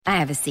I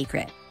have a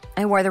secret.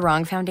 I wore the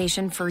wrong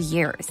foundation for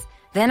years.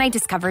 Then I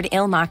discovered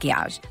Il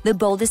Makiage, the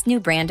boldest new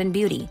brand in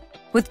beauty.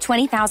 With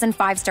 20,000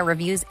 5-star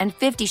reviews and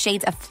 50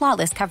 shades of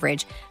flawless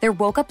coverage, their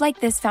Woke Up Like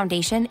This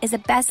foundation is a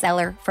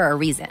bestseller for a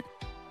reason.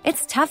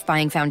 It's tough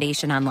buying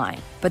foundation online,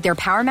 but their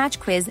Power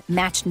Match quiz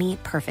matched me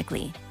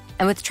perfectly.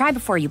 And with Try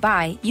Before You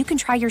Buy, you can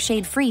try your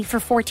shade free for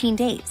 14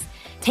 days.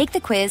 Take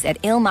the quiz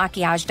at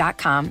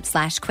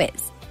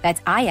ilmakiage.com/quiz. That's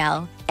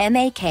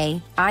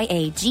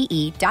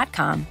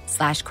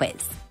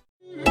ILMAKIAGE.com/quiz.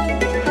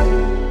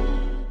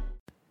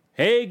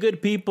 Hey,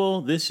 good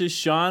people. This is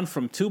Sean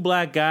from Two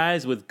Black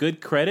Guys with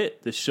Good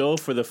Credit, the show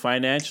for the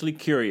financially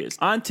curious.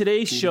 On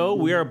today's show,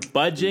 we are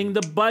budging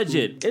the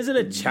budget. Is it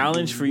a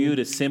challenge for you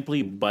to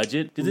simply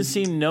budget? Does it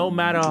seem no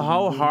matter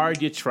how hard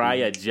you try,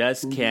 you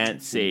just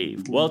can't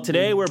save? Well,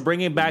 today we're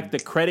bringing back the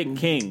Credit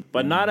King,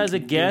 but not as a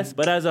guest,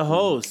 but as a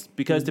host,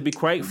 because to be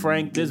quite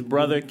frank, this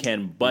brother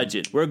can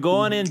budget. We're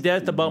going in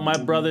depth about my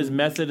brother's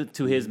method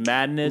to his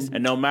madness,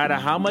 and no matter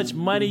how much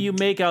money you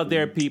make out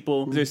there,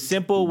 people, there's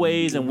simple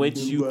ways in which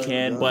you can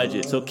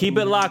budget. So keep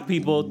it locked,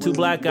 people. Two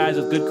black guys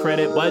with good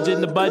credit,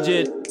 budget the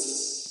budget.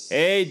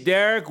 Hey,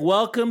 Derek,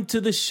 welcome to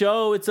the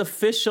show. It's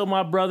official,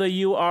 my brother.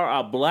 You are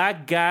a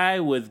black guy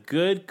with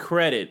good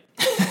credit.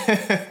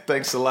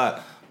 Thanks a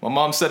lot. My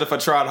mom said if I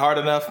tried hard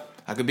enough,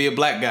 I could be a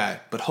black guy,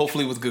 but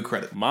hopefully with good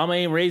credit. Mama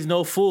ain't raised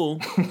no fool.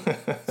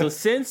 So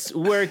since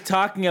we're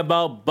talking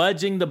about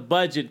budging the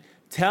budget,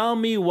 tell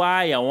me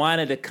why you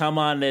wanted to come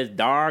on this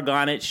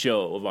doggone it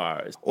show of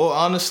ours. Well,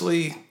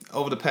 honestly,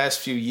 over the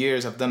past few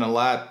years, I've done a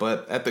lot,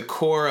 but at the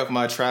core of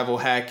my travel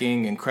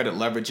hacking and credit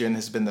leveraging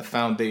has been the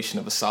foundation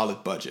of a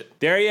solid budget.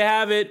 There you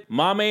have it.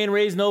 Mama ain't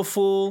raised no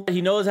fool.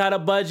 He knows how to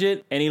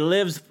budget, and he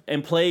lives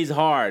and plays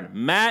hard.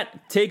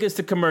 Matt, take us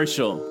to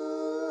commercial.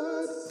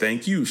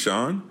 Thank you,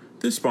 Sean.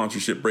 This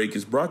sponsorship break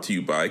is brought to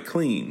you by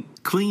Clean.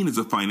 Clean is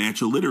a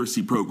financial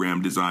literacy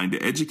program designed to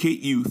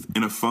educate youth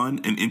in a fun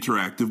and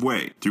interactive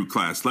way through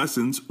class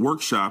lessons,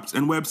 workshops,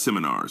 and web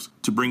seminars.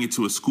 To bring it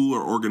to a school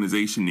or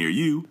organization near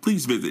you,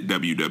 please visit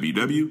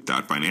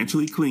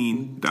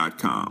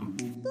www.financiallyclean.com.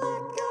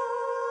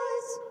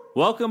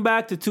 Welcome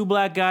back to Two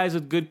Black Guys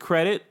with Good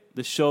Credit,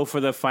 the show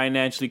for the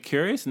financially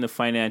curious and the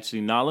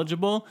financially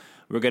knowledgeable.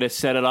 We're going to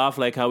set it off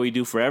like how we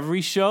do for every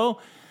show.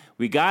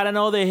 We got to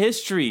know the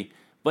history.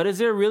 But is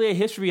there really a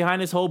history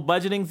behind this whole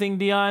budgeting thing,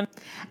 Dion?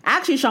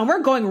 Actually, Sean,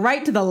 we're going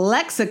right to the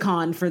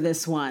lexicon for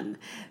this one.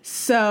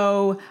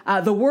 So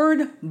the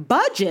word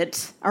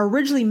budget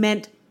originally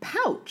meant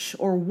pouch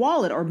or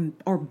wallet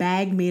or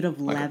bag made of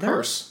leather. Like a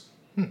purse.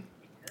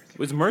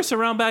 Was Merce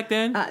around back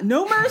then?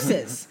 No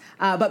Merces.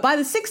 But by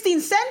the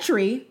 16th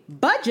century,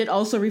 budget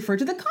also referred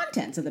to the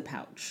contents of the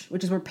pouch,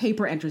 which is where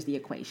paper enters the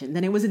equation.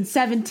 Then it was in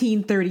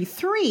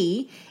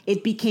 1733,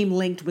 it became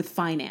linked with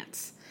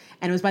finance.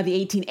 And it was by the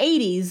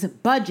 1880s,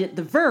 budget,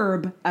 the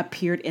verb,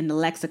 appeared in the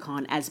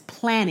lexicon as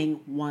planning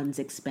one's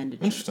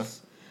expenditures.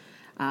 Interesting.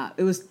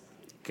 It was...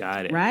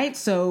 Got it. Right?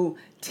 So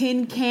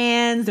tin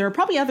cans, there are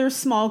probably other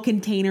small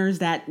containers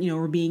that,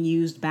 were being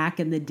used back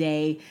in the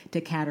day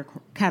to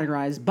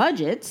categorize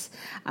budgets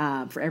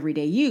for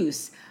everyday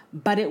use.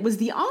 But it was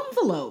the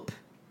envelope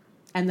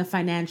and the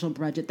financial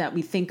budget that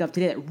we think of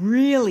today that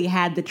really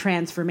had the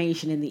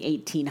transformation in the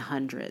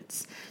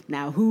 1800s.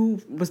 Now,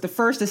 who was the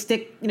first to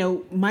stick,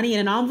 money in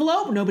an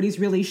envelope? Nobody's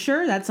really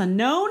sure. That's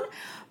unknown.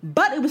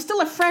 But it was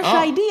still a fresh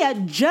idea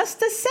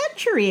just a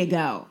century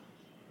ago.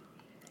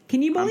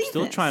 Can you believe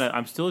this?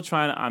 I'm still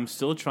trying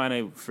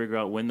to figure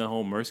out when the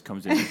whole Merce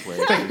comes into play.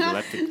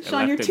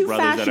 Sean, you're too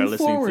brothers that are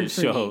listening to the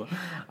show.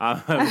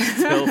 I'm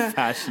still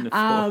fashion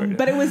forward.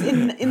 But it was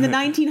in the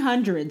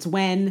 1900s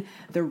when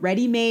the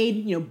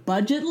ready-made,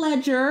 budget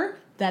ledger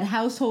that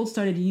households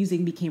started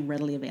using became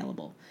readily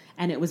available.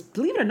 And it was,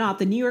 believe it or not,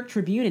 the New York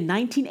Tribune in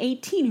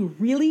 1918 who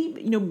really,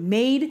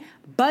 made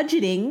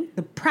budgeting,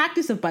 the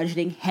practice of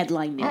budgeting,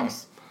 headline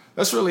news.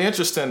 That's really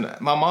interesting.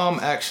 My mom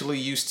actually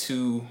used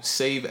to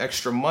save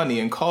extra money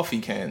in coffee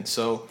cans.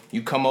 So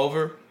you come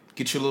over,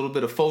 get you a little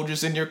bit of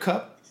Folgers in your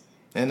cup,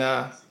 and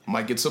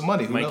might get some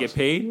money. Who knows? Get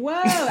paid. Whoa,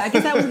 I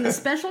guess that was in the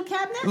special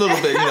cabinet? A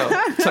little bit,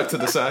 tucked to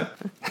the side.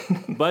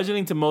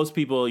 Budgeting to most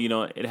people,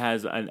 it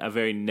has a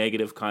very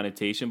negative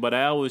connotation, but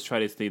I always try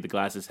to say the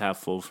glass is half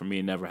full for me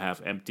and never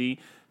half empty.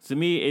 To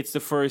me, it's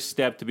the first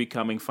step to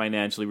becoming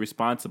financially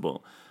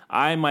responsible.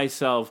 I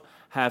myself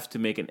have to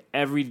make an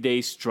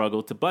everyday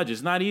struggle to budget.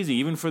 It's not easy,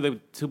 even for even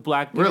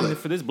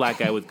for this black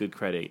guy with good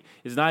credit.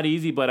 It's not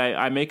easy, but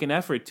I make an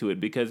effort to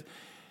it because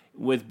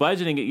with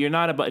budgeting,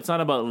 it's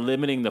not about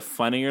limiting the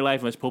fun in your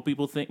life,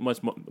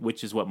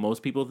 which is what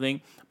most people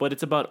think, but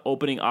it's about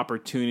opening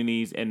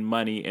opportunities and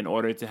money in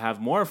order to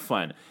have more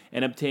fun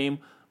and obtain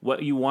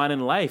what you want in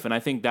life. And I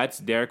think that's,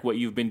 Derek, what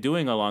you've been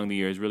doing along the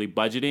years, really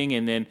budgeting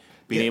and then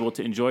being able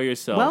to enjoy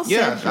yourself. Well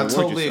said. I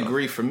totally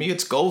agree. For me,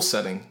 it's goal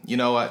setting. You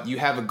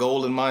have a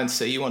goal in mind.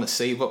 Say you want to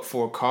save up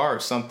for a car or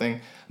something.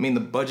 I mean,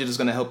 the budget is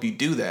going to help you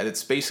do that.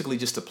 It's basically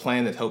just a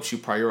plan that helps you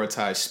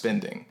prioritize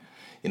spending.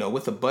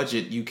 With a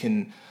budget, you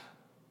can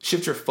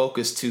shift your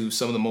focus to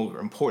some of the more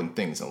important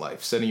things in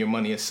life, setting your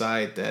money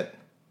aside that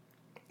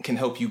can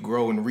help you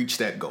grow and reach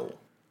that goal?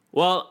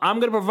 Well, I'm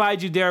going to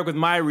provide you, Derek, with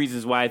my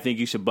reasons why I think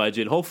you should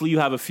budget. Hopefully you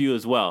have a few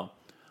as well.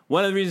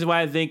 One of the reasons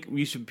why I think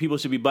people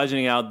should be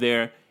budgeting out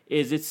there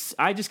is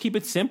I just keep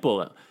it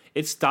simple.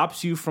 It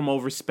stops you from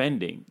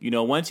overspending.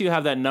 Once you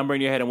have that number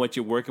in your head and what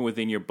you're working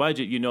within your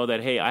budget, you know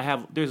that, hey,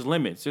 there's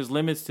limits. There's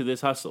limits to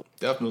this hustle.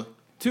 Definitely.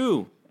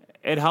 2,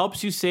 it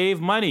helps you save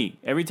money.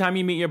 Every time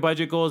you meet your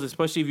budget goals,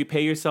 especially if you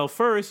pay yourself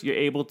first, you're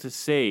able to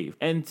save.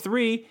 And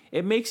 3,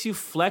 it makes you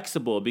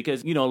flexible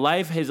because,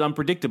 life is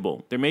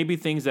unpredictable. There may be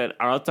things that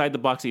are outside the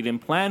box that you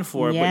didn't plan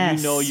for,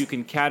 Yes. but you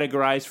can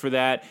categorize for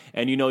that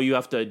and you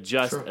have to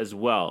adjust as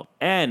well.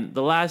 And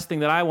the last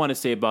thing that I want to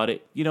say about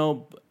it,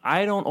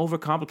 I don't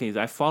overcomplicate it.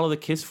 I follow the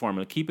KISS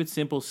formula. Keep it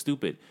simple,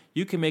 stupid.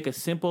 You can make a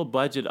simple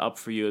budget up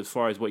for you as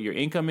far as what your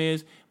income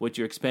is, what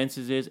your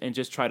expenses is, and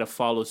just try to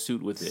follow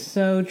suit with it.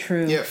 So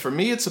true. Yeah, for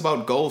me, it's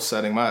about goal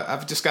setting.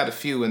 I've just got a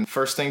few. And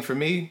first thing for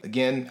me,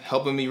 again,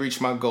 helping me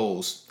reach my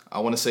goals. I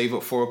want to save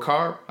up for a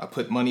car. I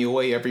put money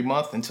away every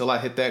month until I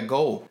hit that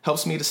goal.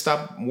 Helps me to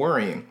stop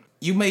worrying.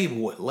 You may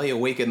lay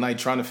awake at night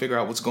trying to figure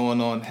out what's going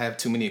on, have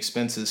too many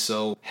expenses.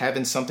 So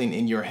having something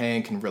in your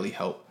hand can really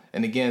help.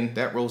 And again,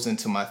 that rolls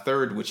into my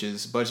third, which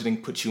is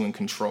budgeting puts you in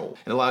control.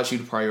 It allows you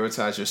to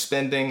prioritize your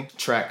spending,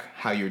 track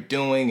how you're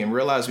doing, and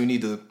realize we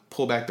need to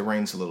pull back the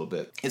reins a little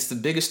bit. It's the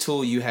biggest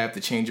tool you have to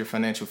change your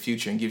financial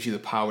future and gives you the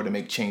power to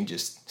make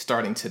changes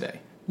starting today.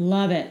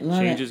 Love it.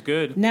 Change is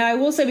good. Now, I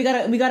will say we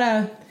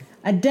got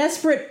a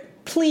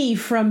desperate plea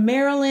from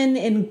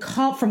Marilyn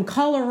from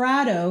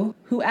Colorado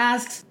who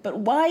asks, but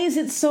why is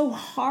it so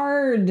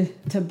hard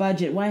to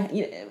budget? Why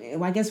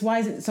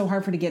is it so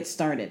hard to get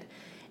started?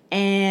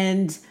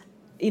 And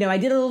I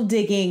did a little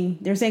digging.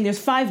 They're saying there's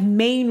 5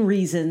 main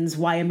reasons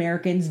why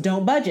Americans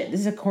don't budget. This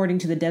is according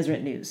to the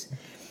Deseret News.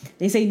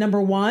 They say, number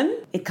 1,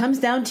 it comes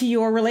down to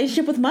your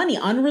relationship with money,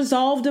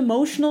 unresolved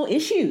emotional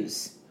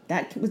issues.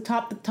 That would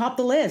top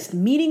the list.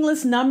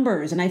 Meaningless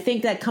numbers. And I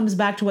think that comes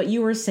back to what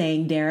you were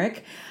saying,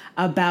 Derek,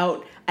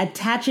 about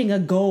attaching a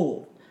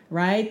goal,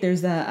 right?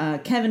 There's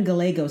Kevin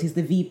Gallegos. He's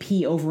the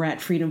VP over at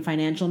Freedom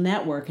Financial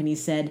Network. And he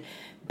said,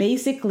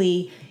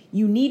 basically,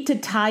 you need to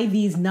tie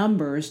these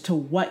numbers to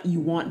what you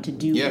want to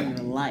do in your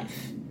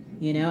life,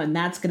 and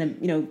that's going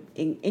to,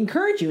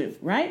 encourage you,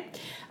 right?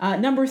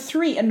 Number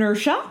 3,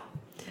 inertia.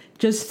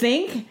 Just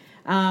think,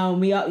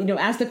 we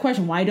ask the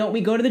question, why don't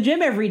we go to the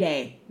gym every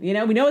day? We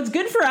know it's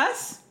good for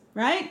us,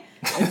 right?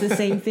 It's the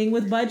same thing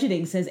with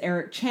budgeting, says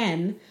Eric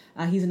Chen.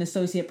 He's an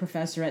associate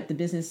professor at the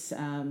business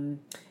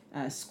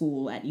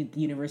school at the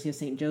University of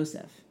St.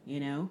 Joseph,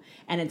 and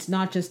it's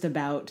not just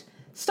about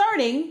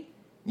starting.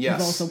 Yes,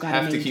 you've also got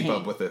have to to keep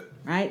up with it.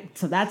 Right?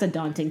 So that's a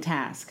daunting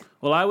task.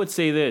 Well, I would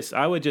say this.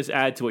 I would just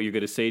add to what you're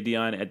going to say,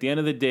 Dion. At the end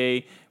of the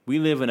day, we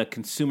live in a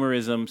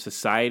consumerism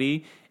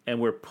society,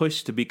 and we're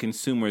pushed to be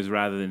consumers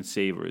rather than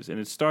savers. And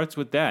it starts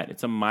with that.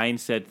 It's a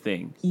mindset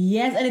thing.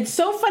 Yes, and it's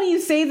so funny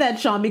you say that,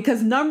 Sean,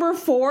 because number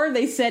 4,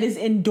 they said, is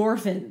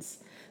endorphins.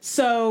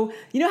 So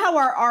you know how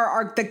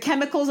our the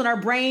chemicals in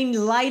our brain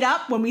light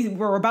up when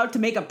we're about to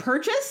make a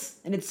purchase,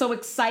 and it's so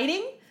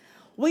exciting?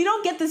 Well, you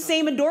don't get the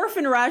same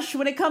endorphin rush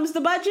when it comes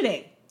to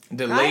budgeting.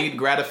 Delayed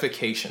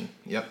gratification.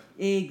 Yep.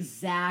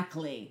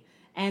 Exactly.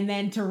 And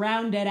then to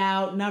round it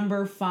out,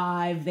 number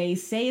 5, they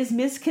say, is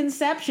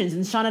misconceptions.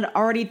 And Sean had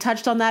already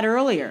touched on that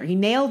earlier. He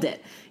nailed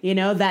it.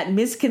 That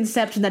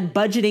misconception that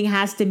budgeting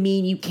has to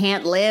mean you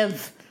can't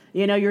live.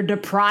 You're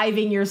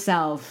depriving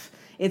yourself.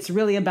 It's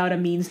really about a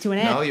means to an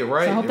end. No, you're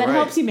right. So I hope that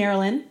helps you,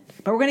 Marilyn.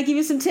 But we're going to give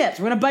you some tips.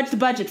 We're going to budget the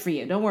budget for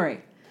you. Don't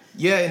worry.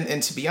 Yeah,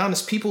 and to be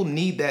honest, people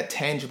need that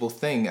tangible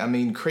thing. I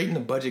mean, creating a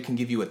budget can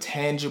give you a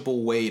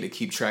tangible way to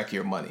keep track of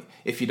your money.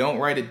 If you don't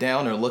write it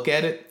down or look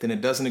at it, then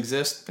it doesn't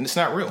exist, and it's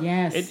not real.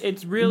 Yes.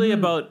 It's really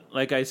about,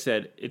 like I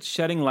said, it's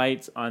shedding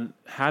lights on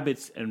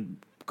habits, and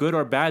good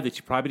or bad, that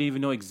you probably didn't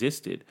even know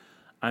existed.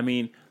 I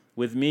mean,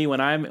 with me, when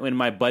I'm in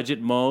my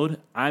budget mode,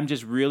 I'm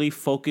just really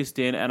focused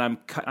in, and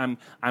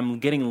I'm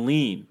getting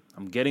lean.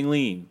 I'm getting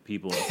lean,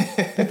 people.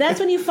 But that's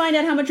when you find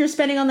out how much you're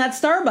spending on that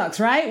Starbucks,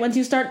 right? Once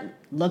you start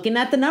looking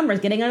at the numbers,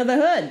 getting under the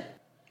hood.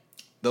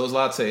 Those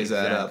lattes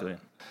add up.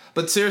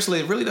 But seriously,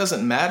 it really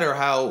doesn't matter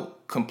how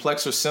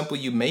complex or simple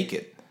you make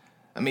it.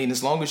 I mean,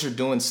 as long as you're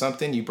doing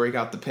something, you break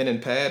out the pen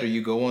and pad or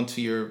you go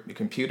onto your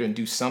computer and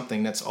do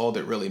something, that's all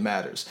that really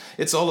matters.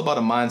 It's all about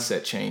a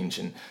mindset change.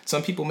 And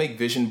some people make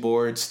vision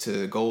boards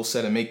to goal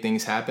set and make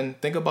things happen.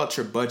 Think about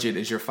your budget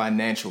as your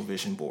financial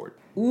vision board.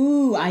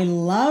 Ooh, I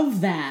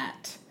love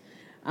that.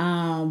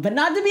 But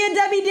not to be a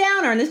Debbie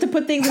Downer, and just to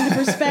put things into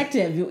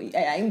perspective.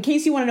 In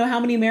case you want to know how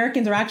many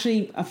Americans are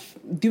actually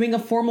doing a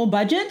formal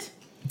budget.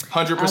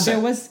 100%. There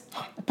was,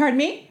 pardon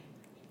me?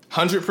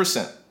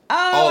 100%.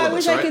 Oh, I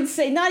wish I could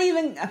say, not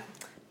even,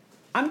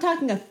 I'm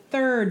talking a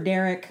third,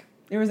 Derek.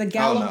 There was a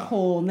Gallup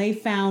poll, and they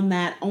found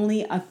that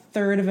only a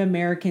third of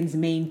Americans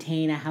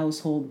maintain a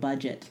household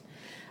budget.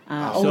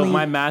 So if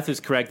my math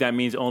is correct, that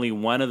means only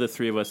one of the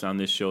three of us on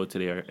this show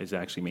today is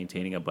actually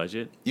maintaining a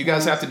budget. You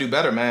guys have to do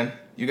better, man.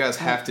 You guys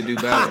have to do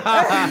better.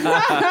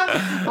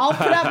 I'll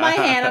put up my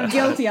hand. I'm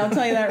guilty. I'll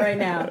tell you that right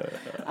now.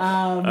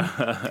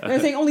 They're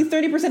saying only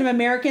 30% of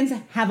Americans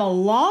have a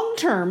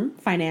long-term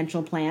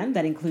financial plan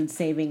that includes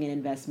saving and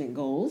investment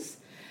goals.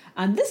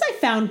 This I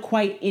found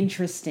quite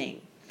interesting,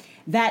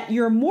 that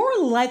you're more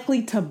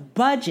likely to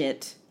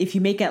budget if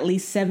you make at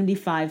least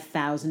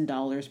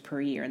 $75,000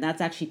 per year. And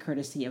that's actually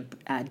courtesy of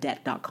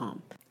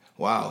debt.com.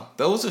 Wow.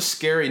 Those are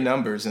scary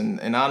numbers.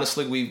 And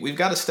honestly, we've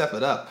got to step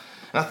it up.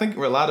 And I think a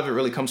lot of it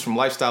really comes from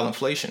lifestyle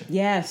inflation.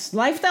 Yes,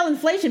 lifestyle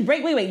inflation.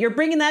 Wait. You're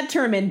bringing that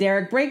term in,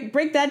 Derek.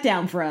 Break that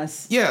down for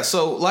us. Yeah,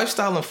 so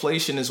lifestyle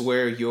inflation is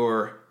where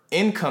your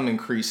income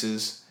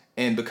increases.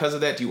 And because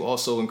of that, you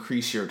also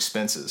increase your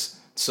expenses.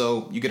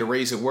 So you get a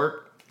raise at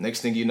work.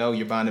 Next thing you know,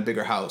 you're buying a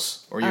bigger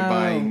house, or you're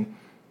buying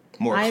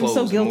more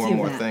clothes, and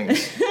more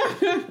things.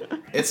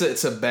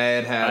 It's a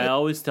bad habit. I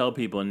always tell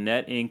people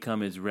net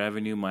income is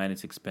revenue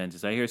minus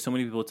expenses. I hear so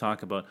many people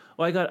talk about,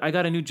 I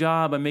got a new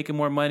job, I'm making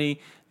more money,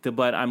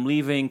 but I'm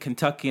leaving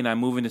Kentucky and I'm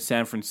moving to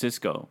San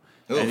Francisco.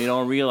 Oof. And they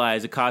don't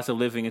realize the cost of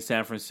living in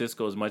San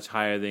Francisco is much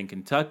higher than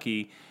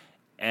Kentucky.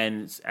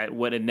 And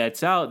what it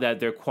nets out, that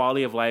their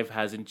quality of life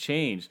hasn't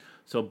changed.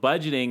 So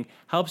budgeting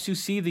helps you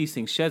see these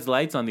things, sheds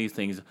lights on these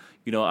things.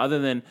 Other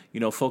than,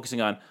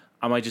 focusing on,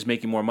 am I just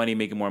making more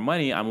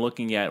money? I'm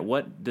looking at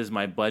what does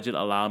my budget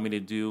allow me to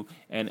do,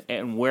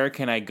 and where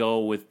can I go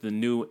with the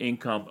new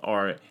income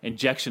or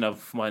injection of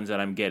funds that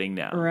I'm getting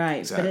now. Right.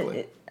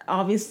 Exactly. But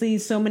obviously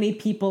so many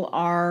people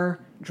are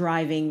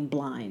driving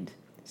blind.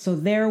 So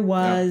there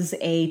was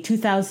a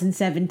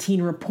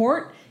 2017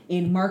 report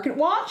in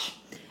MarketWatch,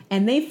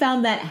 and they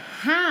found that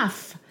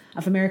half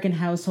of American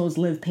households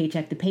live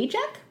paycheck to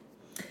paycheck.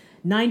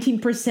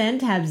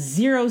 19% have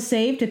zero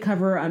saved to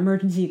cover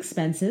emergency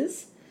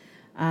expenses.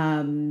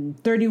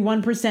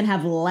 31%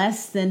 have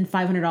less than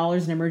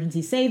 $500 in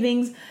emergency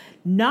savings.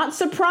 Not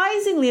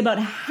surprisingly, about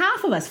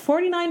half of us,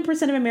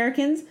 49% of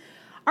Americans,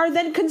 are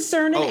then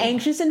concerned and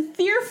anxious and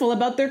fearful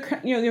about their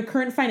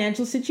current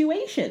financial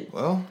situation.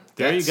 Well,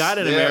 there you got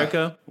it,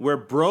 America. We're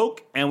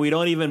broke and we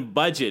don't even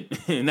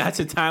budget. And that's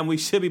the time we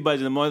should be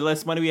budgeting. The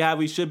less money we have,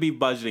 we should be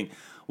budgeting.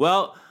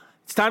 Well,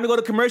 it's time to go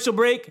to commercial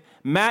break.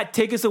 Matt,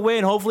 take us away,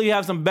 and hopefully you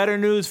have some better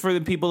news for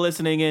the people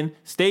listening in.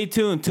 Stay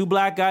tuned. Two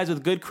black guys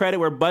with good credit.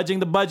 We're budging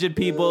the budget,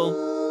 people.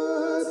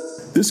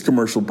 This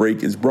commercial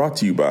break is brought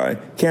to you by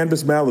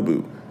Canvas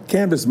Malibu.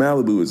 Canvas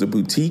Malibu is a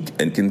boutique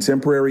and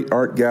contemporary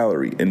art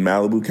gallery in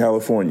Malibu,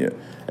 California.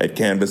 At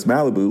Canvas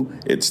Malibu,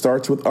 it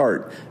starts with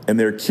art, and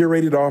their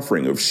curated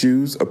offering of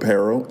shoes,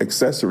 apparel,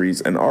 accessories,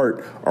 and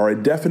art are a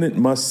definite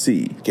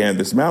must-see.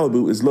 Canvas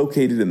Malibu is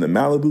located in the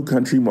Malibu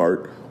Country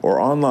Mart or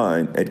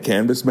online at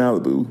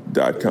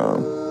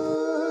canvasmalibu.com.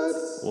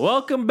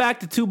 Welcome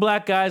back to Two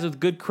Black Guys with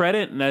Good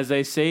Credit. And as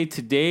I say,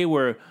 today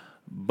we're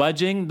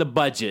budging the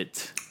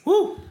budget.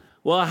 Woo!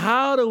 Well,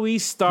 how do we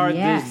start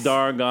this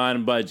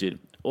doggone budget?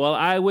 Well,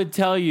 I would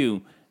tell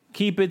you,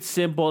 keep it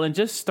simple and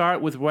just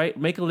start with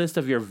make a list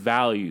of your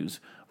values.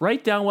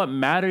 Write down what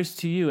matters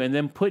to you and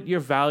then put your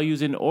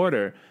values in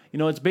order.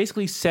 It's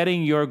basically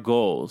setting your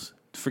goals.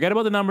 Forget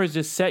about the numbers,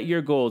 just set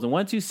your goals. And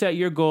once you set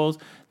your goals,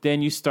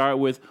 then you start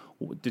with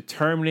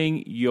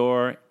determining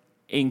your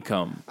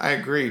income. I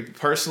agree.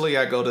 Personally,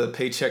 I go to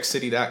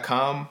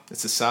paycheckcity.com.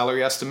 It's a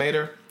salary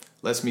estimator.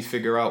 Lets me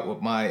figure out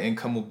what my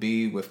income will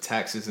be with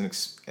taxes and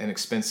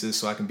expenses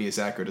so I can be as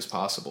accurate as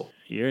possible.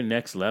 You're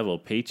next level,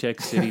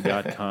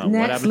 paycheckcity.com.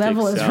 Next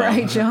level is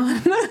right,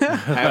 John. I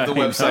have the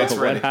websites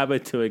ready. What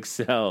happened to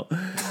Excel?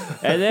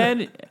 And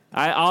then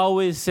I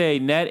always say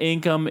net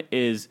income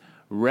is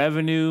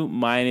revenue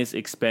minus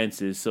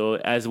expenses. So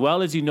as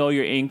well as you know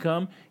your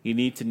income, you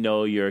need to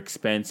know your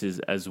expenses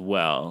as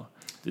well.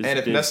 And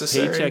if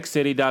necessary,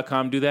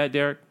 paycheckcity.com do that,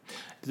 Derek?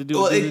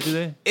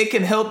 It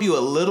can help you a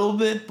little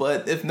bit,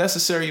 but if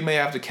necessary, you may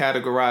have to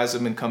categorize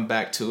them and come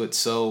back to it.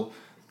 So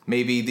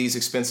maybe these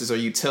expenses are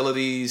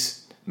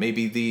utilities,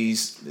 maybe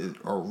these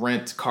are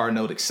rent, car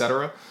note,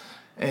 etc.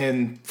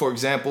 And for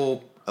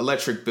example,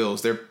 electric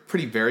bills, they're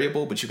pretty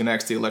variable, but you can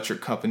ask the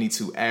electric company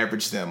to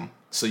average them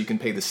so you can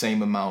pay the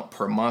same amount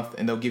per month,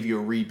 and they'll give you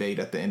a rebate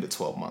at the end of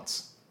 12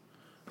 months.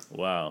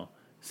 Wow.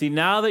 See,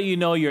 now that you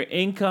know your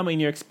income and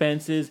your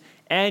expenses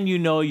and you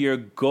know your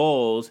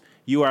goals,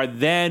 you are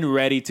then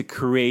ready to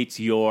create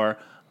your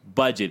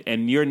budget.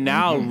 And you're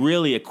now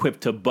really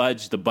equipped to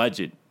budge the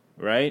budget,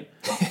 right?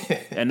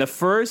 And the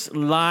first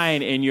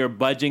line in your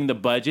budging the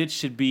budget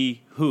should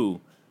be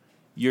who?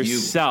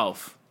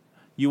 Yourself.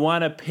 You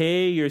want to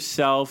pay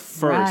yourself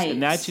first. Right.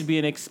 And that should be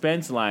an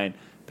expense line.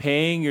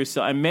 Paying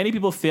yourself. And many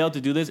people fail to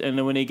do this. And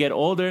then when they get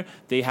older,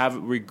 they have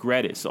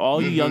regret it. So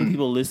all you young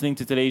people listening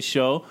to today's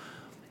show,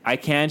 I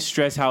can't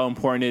stress how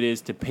important it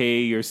is to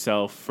pay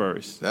yourself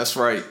first. That's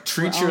right.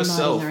 Treat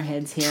yourself. Our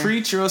heads here.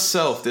 Treat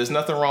yourself. There's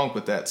nothing wrong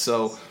with that.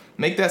 So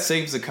make that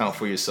savings account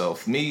for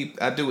yourself. Me,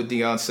 I do what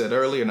Dion said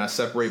earlier, and I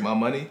separate my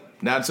money.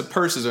 not to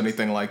purses or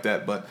anything like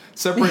that, but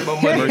separate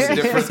my money is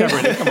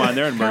different. Come on,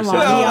 they're in Mercer. Come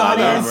on,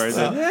 They're in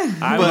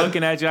Mercer. I'm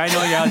looking at you. I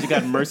know your house. You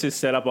got Mercer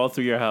set up all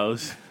through your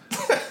house.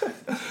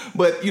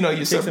 But you Take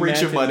some separate your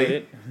Manson with money,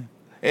 it.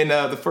 and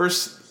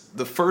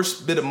the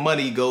first bit of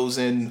money goes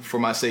in for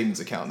my savings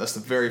account. That's the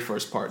very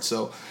first part.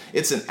 So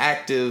it's an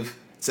active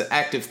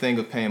thing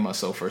of paying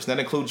myself first. And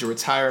that includes your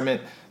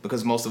retirement,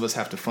 because most of us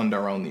have to fund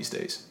our own these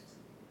days.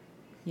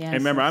 Yes, And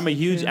remember, I'm a that's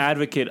huge true.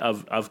 advocate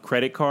of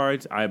credit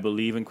cards. I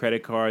believe in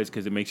credit cards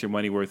because it makes your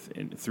money worth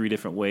in 3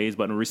 different ways.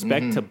 But in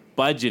respect to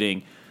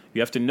budgeting,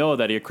 you have to know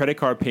that your credit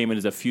card payment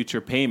is a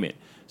future payment.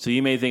 So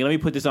you may think, let me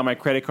put this on my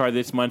credit card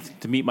this month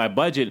to meet my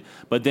budget,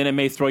 but then it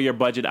may throw your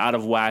budget out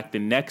of whack the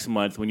next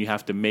month when you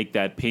have to make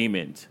that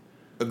payment.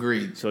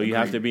 Agreed. So you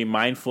have to be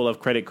mindful of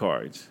credit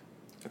cards.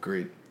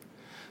 Agreed.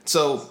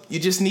 So you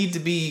just need to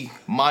be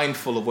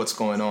mindful of what's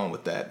going on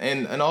with that.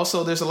 And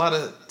also there's a lot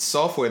of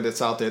software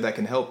that's out there that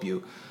can help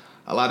you.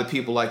 A lot of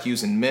people like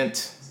using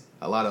Mint,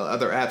 a lot of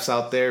other apps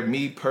out there.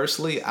 Me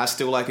personally, I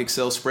still like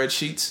Excel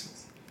spreadsheets.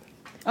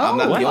 I'm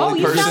not the only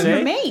you person. found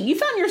your mate. You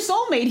found your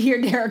soulmate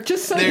here, Derek.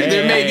 Just so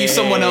There may be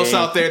someone else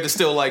out there that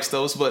still likes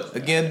those, but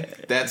again,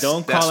 that's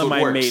Don't that's call him what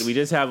my works.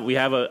 mate. We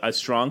have a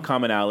strong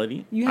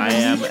commonality. You have I a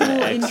am mutual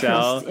an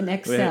Excel. interest in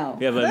Excel.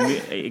 We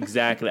have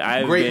exactly.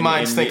 Great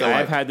minds think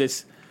alike.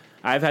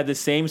 I've had the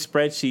same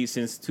spreadsheet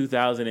since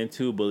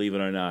 2002, believe it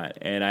or not,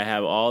 and I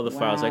have all the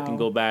files. I can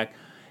go back.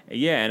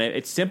 Yeah, and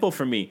it's simple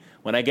for me.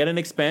 When I get an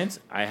expense,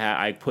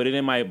 I put it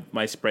in my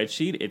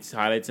spreadsheet. It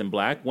highlights in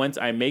black. Once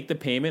I make the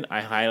payment,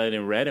 I highlight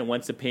in red. And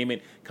once the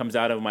payment comes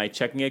out of my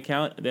checking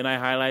account, then I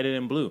highlight it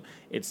in blue.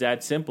 It's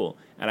that simple.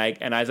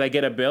 And as I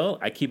get a bill,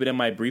 I keep it in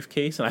my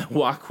briefcase and I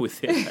walk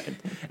with it.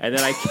 And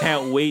then I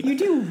can't wait You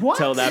do what?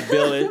 till that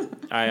bill is.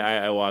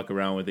 I walk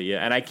around with it,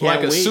 yeah. And I can't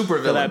Like a wait till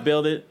supervillain. that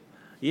bill is.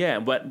 Yeah,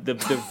 but the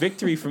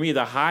victory for me,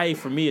 the high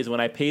for me is when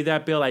I pay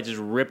that bill, I just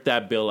rip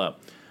that bill up.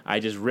 I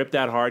just rip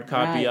that hard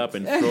copy Right. up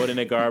and throw it in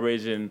the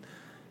garbage, and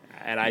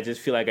I just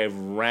feel like I've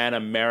ran a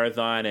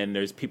marathon, and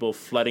there's people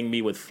flooding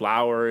me with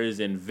flowers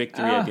and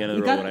victory at the end of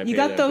the road when I pay You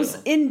got that those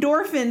bill.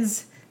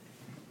 endorphins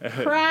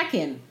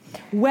cracking.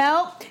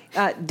 Well,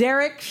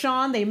 Derek,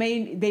 Sean, they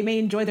may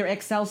enjoy their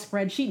Excel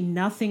spreadsheet.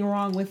 Nothing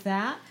wrong with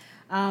that.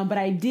 But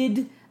I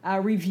did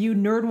review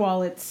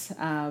NerdWallet's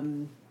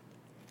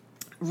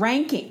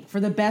ranking for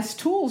the best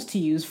tools to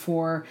use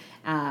for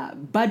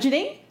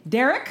budgeting.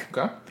 Derek,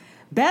 Okay.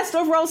 best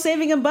overall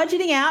saving and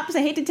budgeting apps. I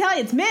hate to tell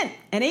you, it's Mint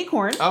and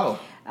Acorn. Oh.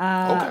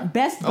 Okay.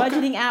 Best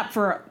budgeting app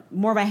for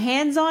more of a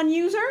hands-on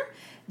user.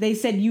 They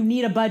said you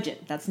need a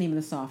budget. That's the name of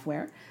the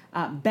software.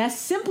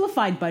 Best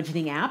simplified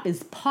budgeting app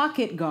is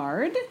Pocket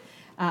Guard.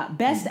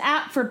 Best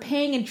app for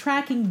paying and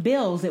tracking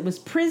bills. It was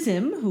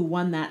Prism who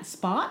won that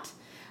spot.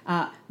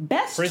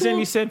 Best Prison, tool-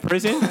 you said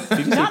prison? Did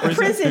you say Not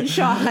prison,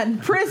 Sean.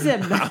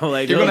 Prism. I'm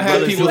like, You're going to have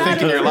brother, people so-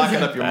 thinking you're locking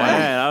up your money.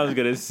 Man, I was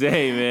gonna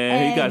say,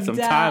 man, he got some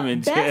time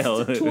in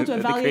jail. Best tool to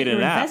evaluate create your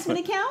an app. investment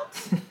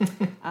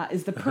account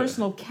is the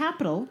Personal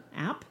Capital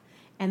app.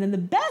 And then the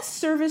best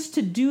service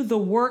to do the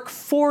work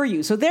for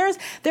you. So there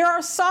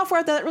are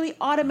software that really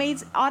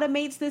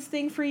automates this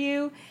thing for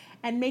you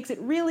and makes it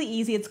really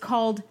easy. It's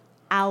called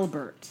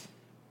Albert.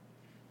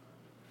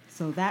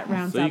 So that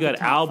rounds So out you got the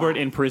top Albert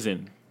 5. in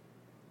prison.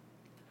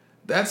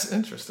 That's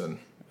interesting.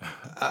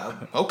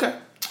 Okay.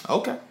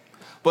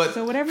 But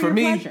So whatever for your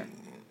me, pleasure.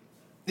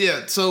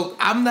 yeah. So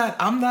I'm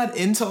not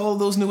into all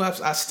those new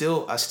apps. I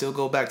still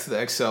go back to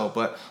the Excel.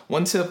 But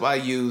one tip I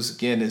use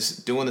again is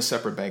doing the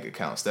separate bank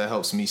accounts. That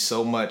helps me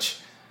so much.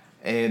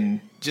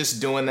 And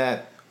just doing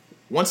that,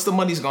 once the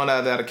money's gone out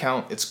of that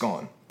account, it's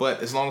gone.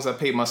 But as long as I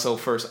paid myself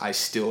first, I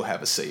still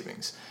have a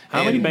savings.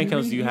 How many And bank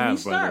accounts do you have, You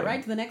start brother?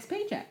 right to the next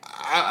paycheck.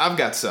 I've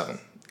got 7.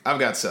 I've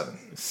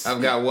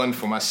got one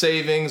for my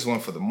savings, one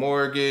for the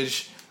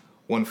mortgage,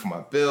 one for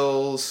my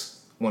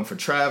bills, one for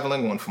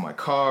traveling, one for my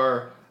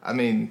car. I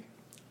mean,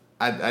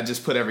 I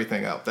just put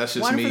everything up. That's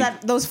just One me. for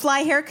those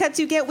fly haircuts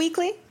you get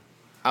weekly?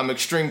 I'm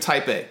extreme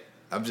type A.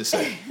 I'm just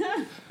saying.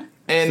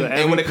 And So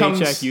every when it paycheck,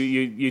 comes,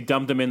 you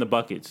dump them in the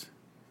buckets.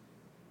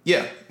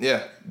 yeah,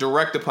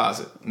 direct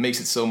deposit makes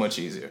it so much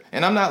easier.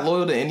 And I'm not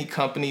loyal to any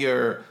company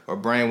or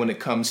brand when it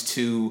comes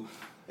to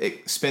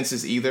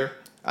expenses either.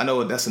 I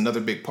know that's another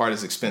big part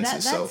is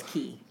expenses. That's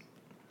key.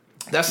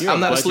 That's You're I'm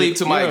a not a budget- slave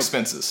to my you're a-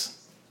 expenses.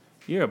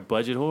 You're a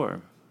budget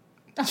whore.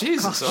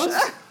 Jesus,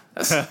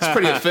 that's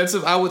pretty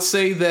offensive. I would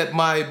say that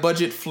my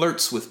budget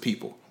flirts with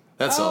people.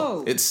 That's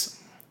all. It's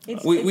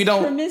We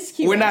don't.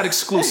 promiscuous. We're not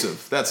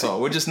exclusive. That's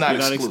all. We're just not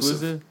You're not exclusive.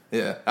 exclusive?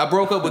 Yeah, I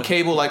broke up with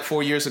cable like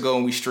 4 years ago,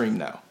 and we stream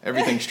now.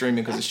 Everything's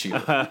streaming because it's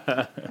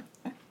cheaper.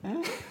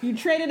 You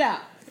trade it out.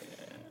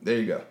 There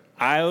you go.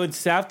 I would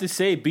have to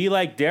say, be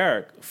like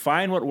Derek.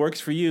 Find what works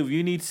for you. If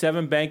you need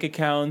 7 bank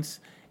accounts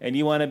and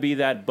you want to be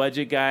that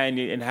budget guy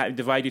and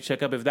divide your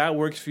checkup, if that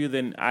works for you,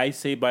 then I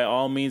say by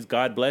all means,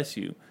 God bless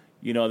you.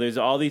 You know, there's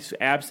all these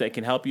apps that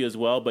can help you as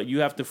well, but you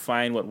have to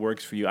find what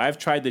works for you. I've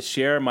tried to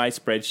share my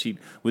spreadsheet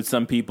with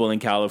some people in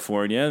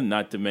California,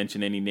 not to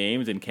mention any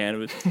names in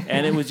Canada,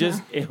 and it was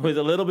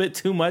a little bit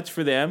too much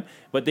for them,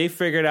 but they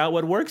figured out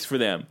what works for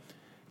them.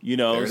 You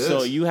know,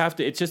 so is. you have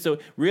to, it's just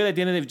really at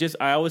the end of the day, just,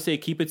 I always say,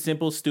 keep it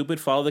simple, stupid,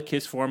 follow the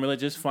KISS formula.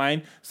 Just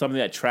find something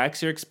that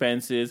tracks your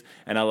expenses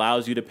and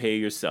allows you to pay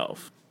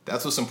yourself.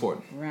 That's what's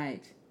important.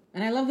 Right.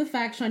 And I love the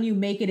fact, Sean, you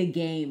make it a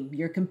game.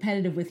 You're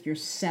competitive with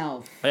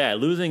yourself. Yeah,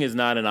 losing is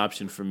not an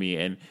option for me.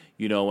 And,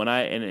 you know,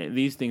 and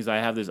these things, I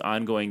have this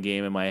ongoing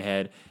game in my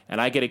head,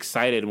 and I get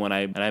excited when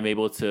I'm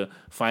able to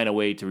find a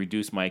way to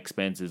reduce my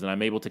expenses, and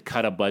I'm able to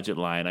cut a budget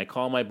line. I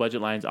call my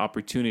budget lines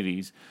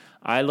opportunities.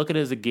 I look at it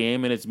as a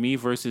game, and it's me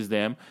versus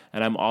them,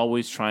 and I'm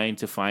always trying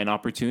to find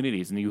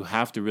opportunities. And you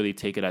have to really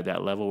take it at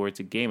that level where it's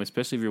a game,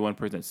 especially if you're one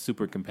person that's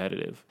super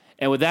competitive.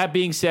 And with that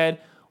being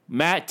said,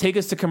 Matt, take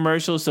us to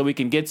commercials so we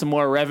can get some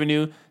more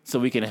revenue, so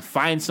we can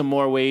find some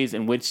more ways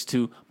in which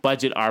to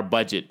budget our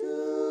budget.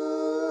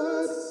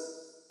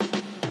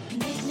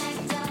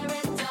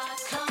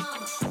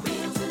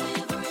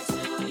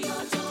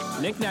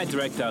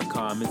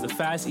 KnickKnackDirect.com is the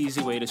fast,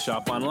 easy way to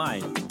shop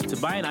online. To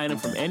buy an item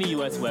from any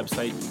U.S.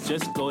 website,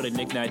 just go to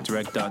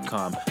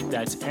KnickKnackDirect.com.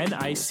 That's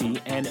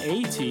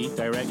NICNAT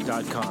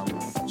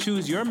Direct.com.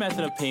 Choose your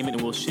method of payment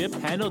and we'll ship,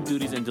 handle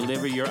duties, and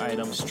deliver your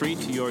item straight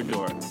to your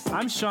door.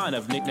 I'm Sean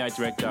of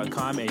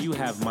KnickKnackDirect.com, and you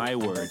have my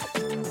word.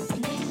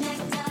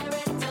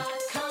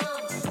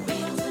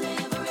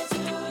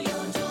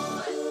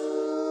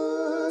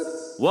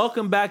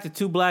 Welcome back to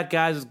Two Black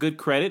Guys with Good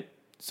Credit.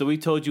 So we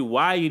told you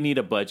why you need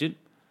a budget,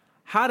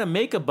 how to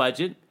make a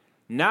budget.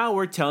 Now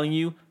we're telling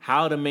you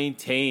how to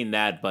maintain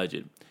that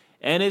budget.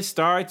 And it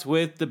starts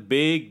with the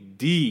big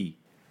D.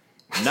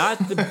 Not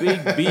the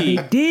big B,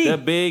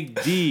 the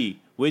big D,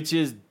 which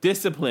is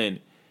discipline.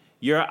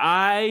 Your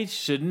eyes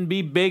shouldn't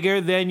be bigger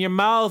than your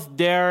mouth,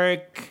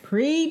 Derek.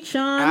 Preach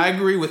on. I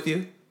agree with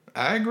you.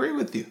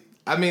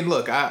 I mean,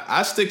 look,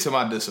 I stick to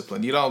my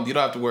discipline. You don't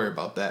have to worry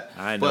about that.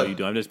 I know you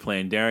do. I'm just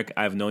playing. Derek,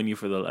 I've known you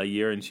for a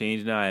year and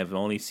change now. I've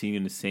only seen you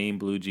in the same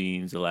blue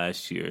jeans the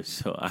last year.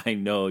 So I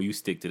know you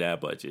stick to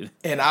that budget.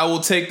 And I will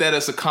take that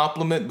as a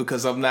compliment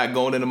because I'm not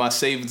going into my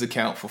savings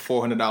account for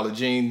 $400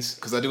 jeans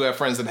because I do have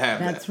friends that have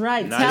that. That's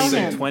right. Not Tell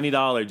even him.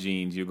 $20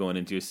 jeans you're going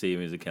into your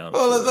savings account.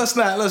 Well, let's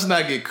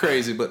not get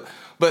crazy, but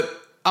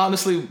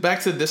honestly,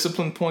 back to the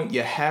discipline point,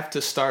 you have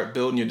to start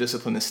building your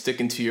discipline and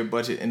sticking to your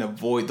budget and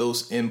avoid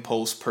those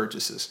impulse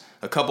purchases.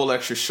 A couple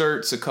extra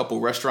shirts, a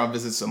couple restaurant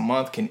visits a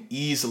month can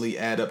easily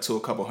add up to a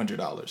couple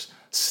 $100s.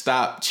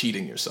 Stop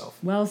cheating yourself.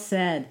 Well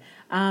said.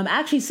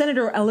 Actually,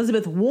 Senator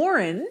Elizabeth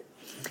Warren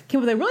came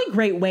up with a really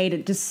great way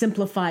to just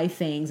simplify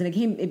things.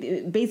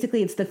 And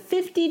basically, it's the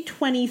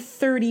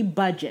 50-20-30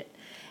 budget.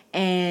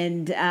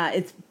 And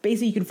it's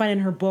basically, you can find in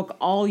her book,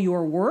 All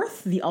Your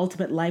Worth, The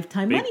Ultimate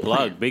Lifetime Money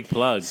Plan. Big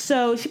plug.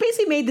 So she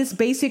basically made this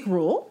basic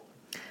rule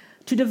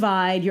to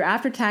divide your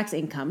after-tax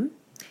income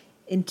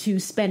into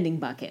spending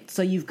buckets.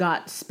 So you've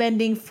got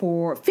spending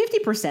for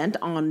 50%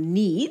 on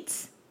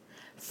needs,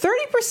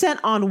 30%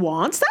 on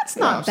wants. That's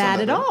not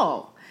bad at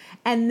all.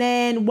 And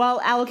then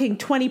while allocating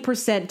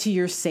 20% to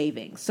your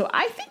savings. So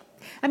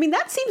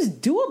that seems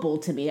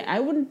doable to me. I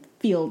wouldn't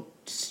feel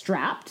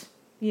strapped,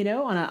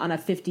 on a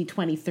 50,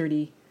 20,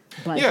 30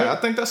 budget. Yeah, I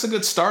think that's a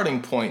good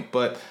starting point,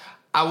 but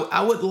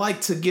I would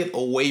like to get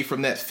away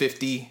from that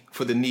 50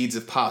 for the needs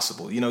if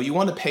possible. You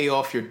want to pay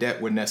off your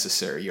debt where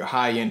necessary, your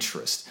high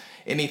interest,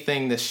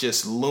 anything that's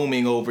just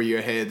looming over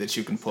your head that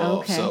you can pull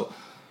off. So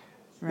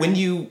when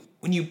you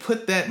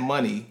put that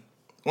money,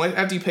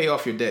 after you pay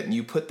off your debt and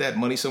you put that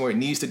money somewhere, it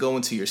needs to go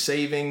into your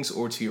savings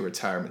or to your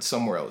retirement,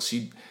 somewhere else.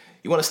 You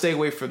want to stay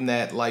away from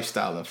that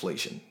lifestyle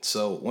inflation.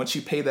 So once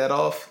you pay that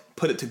off,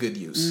 put it to good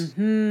use.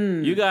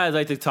 Mm-hmm. You guys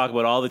like to talk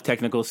about all the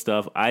technical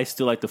stuff. I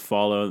still like to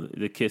follow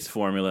the KISS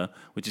formula,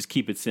 which is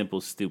keep it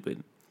simple,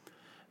 stupid.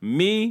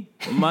 My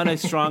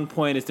strong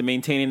point is to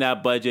maintaining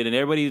that budget, and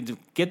everybody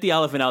get the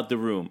elephant out the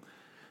room.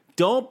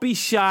 Don't be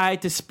shy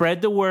to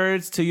spread the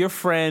words to your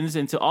friends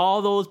and to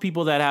all those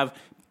people that have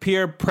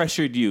peer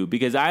pressured you,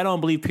 because I don't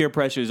believe peer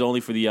pressure is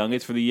only for the young.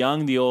 It's for the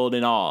young, the old,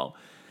 and all.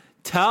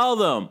 Tell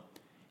them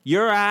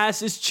your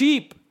ass is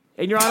cheap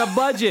and you're on a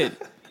budget.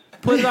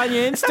 Put it on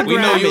your Instagram. We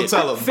know you'll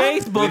tell them.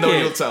 Facebook We know it.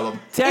 you'll tell them.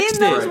 Text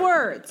In those it.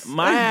 words.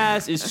 My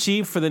ass is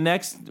cheap for the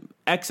next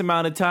X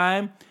amount of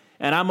time,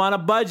 and I'm on a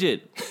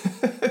budget.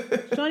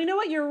 John, you know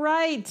what? You're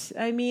right.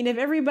 I mean, if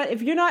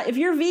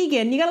you're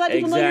vegan, you gotta let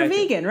people know you're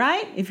vegan,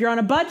 right? If you're on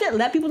a budget,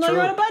 let people know True.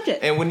 you're on a budget.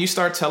 And when you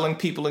start telling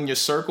people in your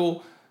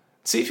circle,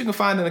 see if you can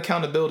find an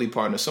accountability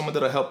partner, someone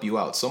that'll help you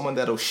out, someone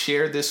that'll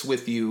share this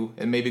with you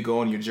and maybe go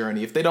on your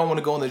journey. If they don't want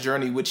to go on the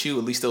journey with you,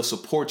 at least they'll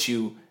support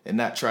you and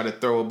not try to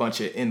throw a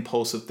bunch of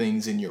impulsive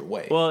things in your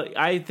way. Well,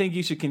 I think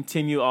you should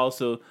continue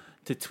also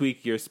to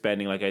tweak your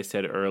spending, like I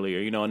said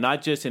earlier.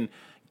 Not just in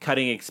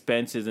cutting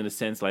expenses in a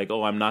sense like,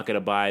 oh, I'm not going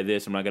to buy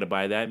this, I'm not going to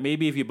buy that.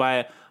 Maybe if you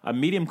buy a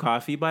medium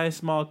coffee, buy a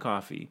small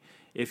coffee.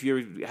 If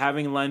you're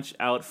having lunch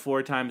out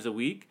 4 times a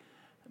week,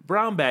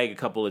 brown bag a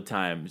couple of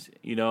times,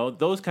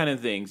 those kind of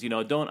things.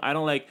 I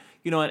don't like,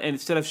 and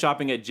instead of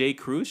shopping at J.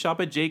 Crew,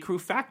 shop at J. Crew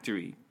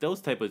Factory.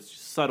 Those type of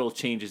subtle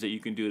changes that you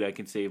can do that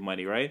can save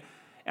money, right?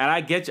 And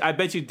I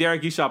bet you,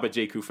 Derek, you shop at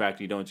J. Crew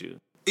Factory, don't you?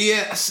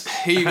 Yes,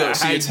 here you go.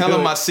 So you're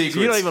telling my secrets.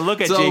 You don't even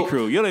look at J.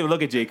 Crew. You don't even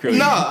look at J. Crew.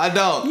 No, I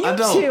don't. You I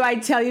don't. two, I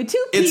tell you,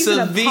 two It's peas in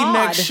a a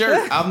V-neck pod.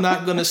 shirt. I'm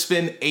not going to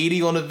spend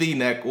 80 on a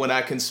V-neck when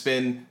I can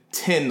spend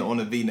 10 on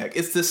a V-neck.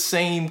 It's the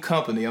same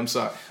company. I'm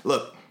sorry.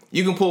 Look,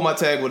 you can pull my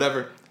tag,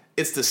 whatever.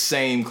 It's the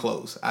same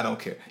clothes. I don't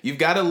care. You've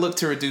got to look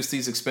to reduce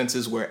these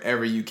expenses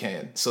wherever you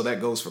can. So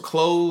that goes for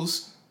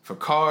clothes, for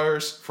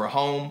cars, for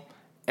home,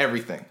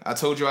 everything. I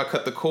told you I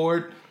cut the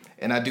cord,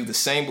 and I do the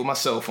same with my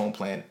cell phone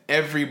plan.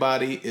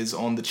 Everybody is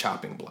on the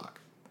chopping block.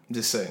 I'm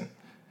just saying.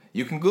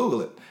 You can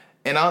Google it.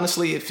 And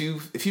honestly, if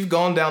you've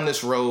gone down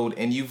this road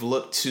and you've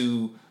looked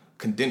to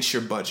condense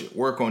your budget,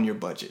 work on your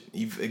budget,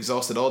 you've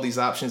exhausted all these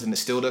options and it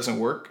still doesn't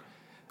work,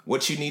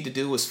 what you need to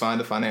do is find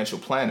a financial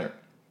planner,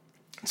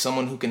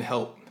 someone who can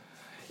help.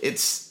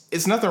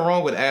 It's nothing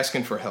wrong with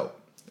asking for help.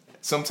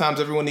 Sometimes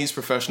everyone needs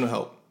professional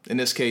help, in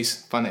this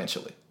case,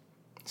 financially.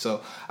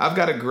 So I've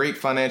got a great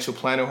financial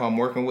planner who I'm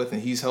working with,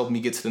 and he's helped me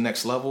get to the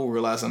next level,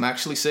 realize I'm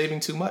actually saving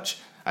too much.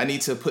 I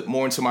need to put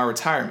more into my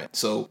retirement.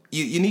 So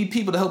you need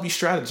people to help you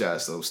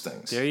strategize those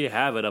things. There you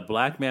have it. A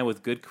black man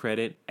with good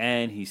credit,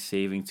 and he's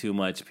saving too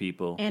much,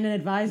 people. And an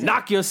advisor.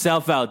 Knock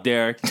yourself out,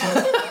 Derek.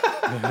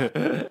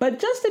 But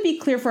just to be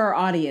clear for our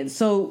audience,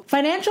 so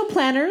financial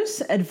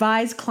planners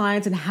advise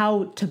clients on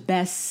how to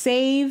best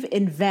save,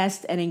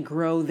 invest, and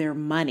grow their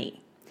money.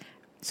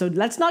 So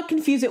let's not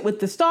confuse it with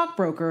the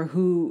stockbroker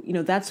who,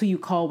 that's who you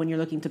call when you're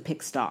looking to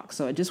pick stocks.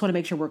 So I just want to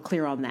make sure we're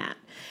clear on that.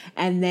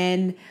 And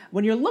then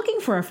when you're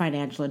looking for a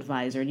financial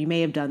advisor, and you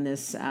may have done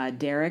this,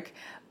 Derek,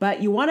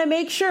 but you want to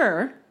make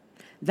sure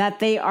that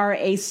they are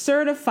a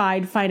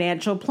certified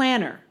financial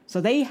planner.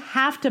 So they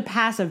have to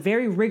pass a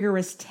very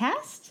rigorous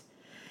test.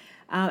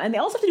 And they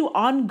also have to do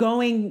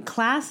ongoing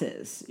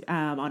classes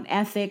on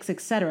ethics,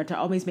 et cetera, to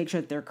always make sure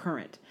that they're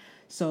current.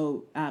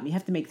 So you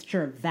have to make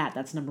sure of that.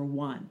 That's number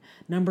one.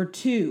 Number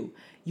two,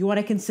 you want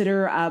to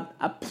consider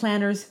a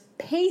planner's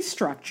pay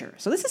structure.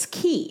 So this is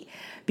key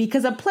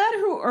because a planner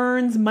who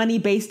earns money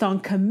based on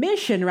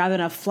commission rather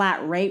than a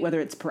flat rate, whether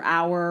it's per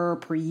hour,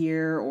 per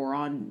year, or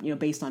on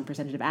based on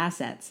percentage of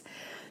assets,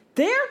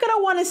 they're going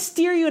to want to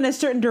steer you in a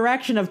certain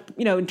direction of,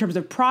 in terms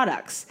of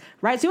products,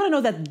 right? So you want to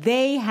know that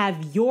they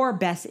have your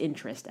best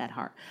interest at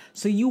heart.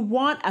 So you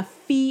want a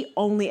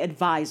fee-only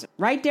advisor,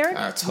 right, Derek?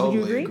 I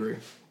totally agree.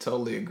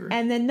 Totally agree.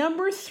 And then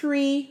number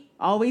three,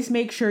 always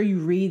make sure you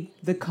read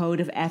the code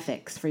of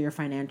ethics for your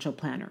financial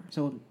planner.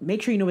 So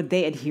make sure you know what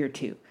they adhere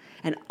to.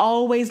 And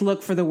always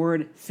look for the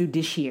word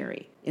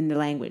fiduciary in the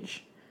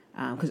language.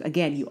 Because,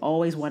 again, you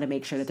always want to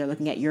make sure that they're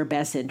looking at your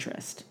best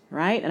interest,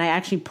 right? And I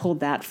actually pulled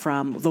that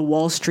from the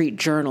Wall Street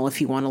Journal if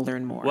you want to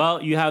learn more.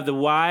 Well, you have the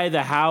why,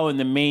 the how, and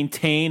the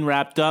maintain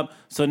wrapped up.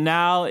 So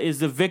now is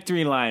the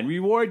victory line.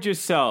 Reward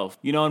yourself.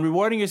 And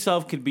rewarding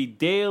yourself could be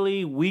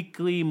daily,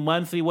 weekly,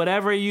 monthly,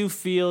 whatever you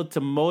feel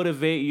to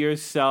motivate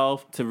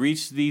yourself to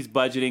reach these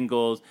budgeting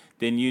goals,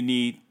 then you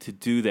need to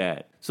do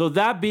that. So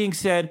that being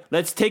said,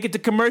 let's take it to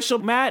commercial,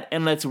 Matt,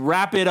 and let's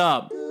wrap it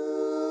up.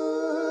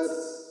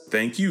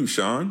 Thank you,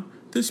 Sean.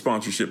 This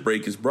sponsorship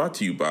break is brought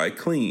to you by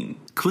Clean.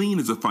 Clean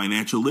is a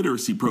financial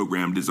literacy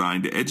program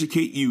designed to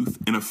educate youth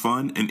in a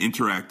fun and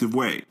interactive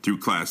way through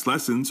class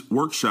lessons,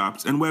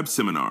 workshops, and web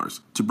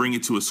seminars. To bring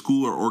it to a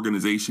school or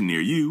organization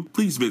near you,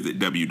 please visit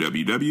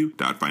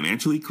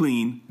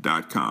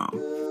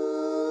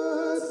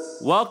www.financiallyclean.com.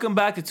 Welcome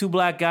back to Two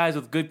Black Guys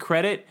with Good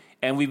Credit.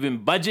 And we've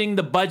been budging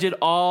the budget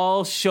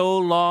all show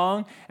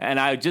long. And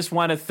I just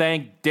want to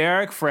thank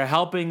Derek for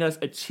helping us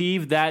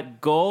achieve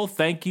that goal.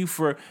 Thank you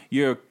for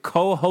your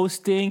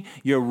co-hosting,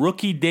 your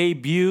rookie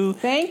debut.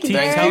 Thank you,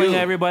 Derek. Telling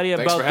everybody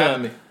Thanks for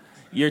having me.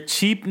 Your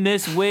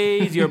cheapness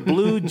ways, your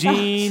blue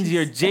jeans,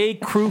 your J.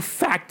 Crew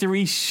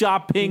factory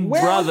shopping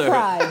brother.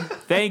 Pride.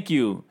 Thank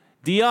you.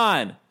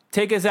 Dion,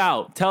 take us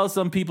out. Tell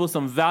some people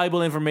some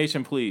valuable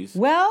information, please.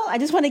 Well, I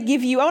just want to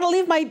give you, I want to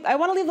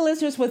leave the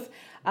listeners with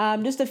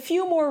just a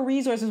few more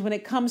resources when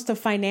it comes to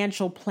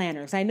financial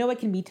planners. I know it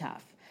can be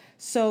tough.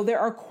 So there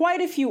are quite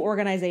a few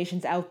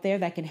organizations out there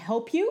that can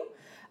help you.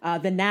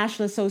 The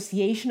National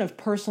Association of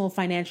Personal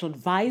Financial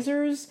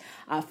Advisors,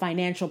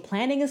 Financial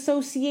Planning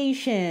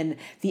Association,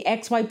 the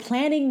XY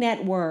Planning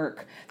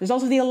Network. There's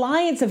also the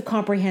Alliance of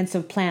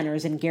Comprehensive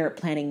Planners and Garrett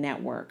Planning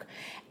Network.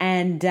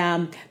 And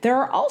there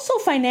are also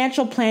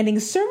financial planning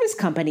service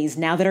companies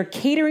now that are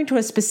catering to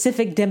a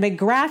specific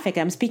demographic.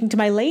 I'm speaking to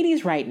my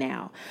ladies right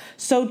now.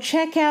 So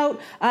check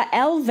out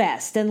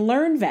LVest and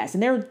LearnVest.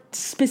 And they're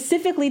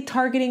specifically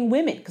targeting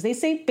women because they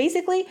say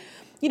basically,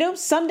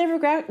 some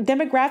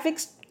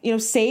demographics,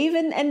 save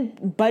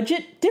and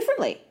budget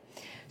differently.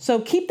 So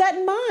keep that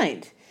in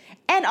mind.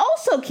 And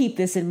also keep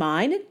this in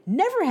mind,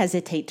 never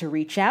hesitate to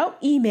reach out.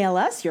 Email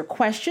us your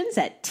questions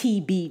at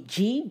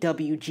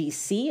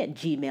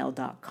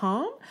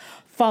tbgwgc@gmail.com.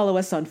 Follow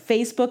us on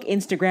Facebook,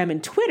 Instagram,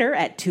 and Twitter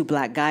at Two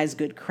Black Guys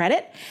Good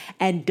Credit.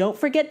 And don't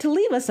forget to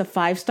leave us a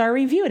 5-star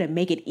review to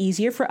make it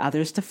easier for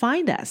others to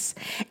find us.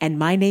 And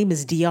my name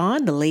is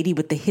Dion, the lady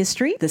with the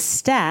history, the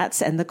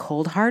stats, and the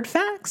cold hard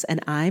facts.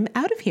 And I'm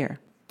out of here.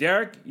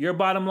 Derek, your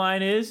bottom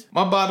line is?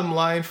 My bottom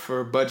line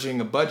for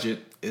budgeting a budget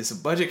is a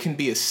budget can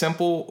be as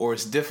simple or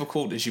as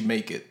difficult as you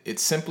make it.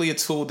 It's simply a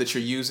tool that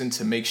you're using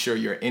to make sure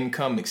your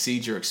income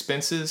exceeds your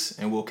expenses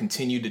and will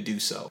continue to do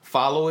so.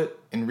 Follow it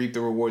and reap the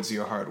rewards of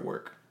your hard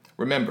work.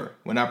 Remember,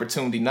 when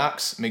opportunity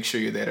knocks, make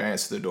sure you're there to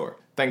answer the door.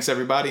 Thanks,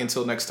 everybody.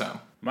 Until next time.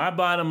 My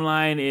bottom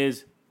line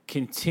is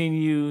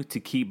continue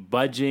to keep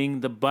budging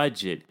the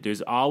budget.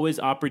 There's always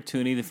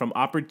opportunity. From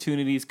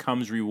opportunities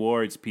comes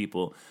rewards,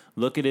 people.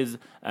 Look at it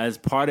as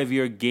part of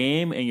your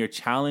game and your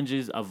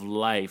challenges of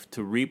life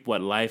to reap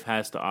what life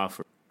has to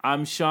offer.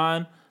 I'm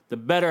Sean, the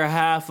better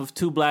half of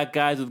two black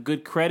guys with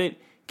good credit.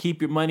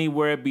 Keep your money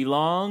where it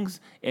belongs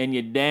in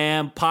your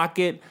damn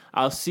pocket.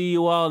 I'll see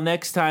you all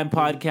next time,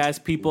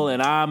 podcast people,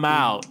 and I'm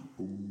out.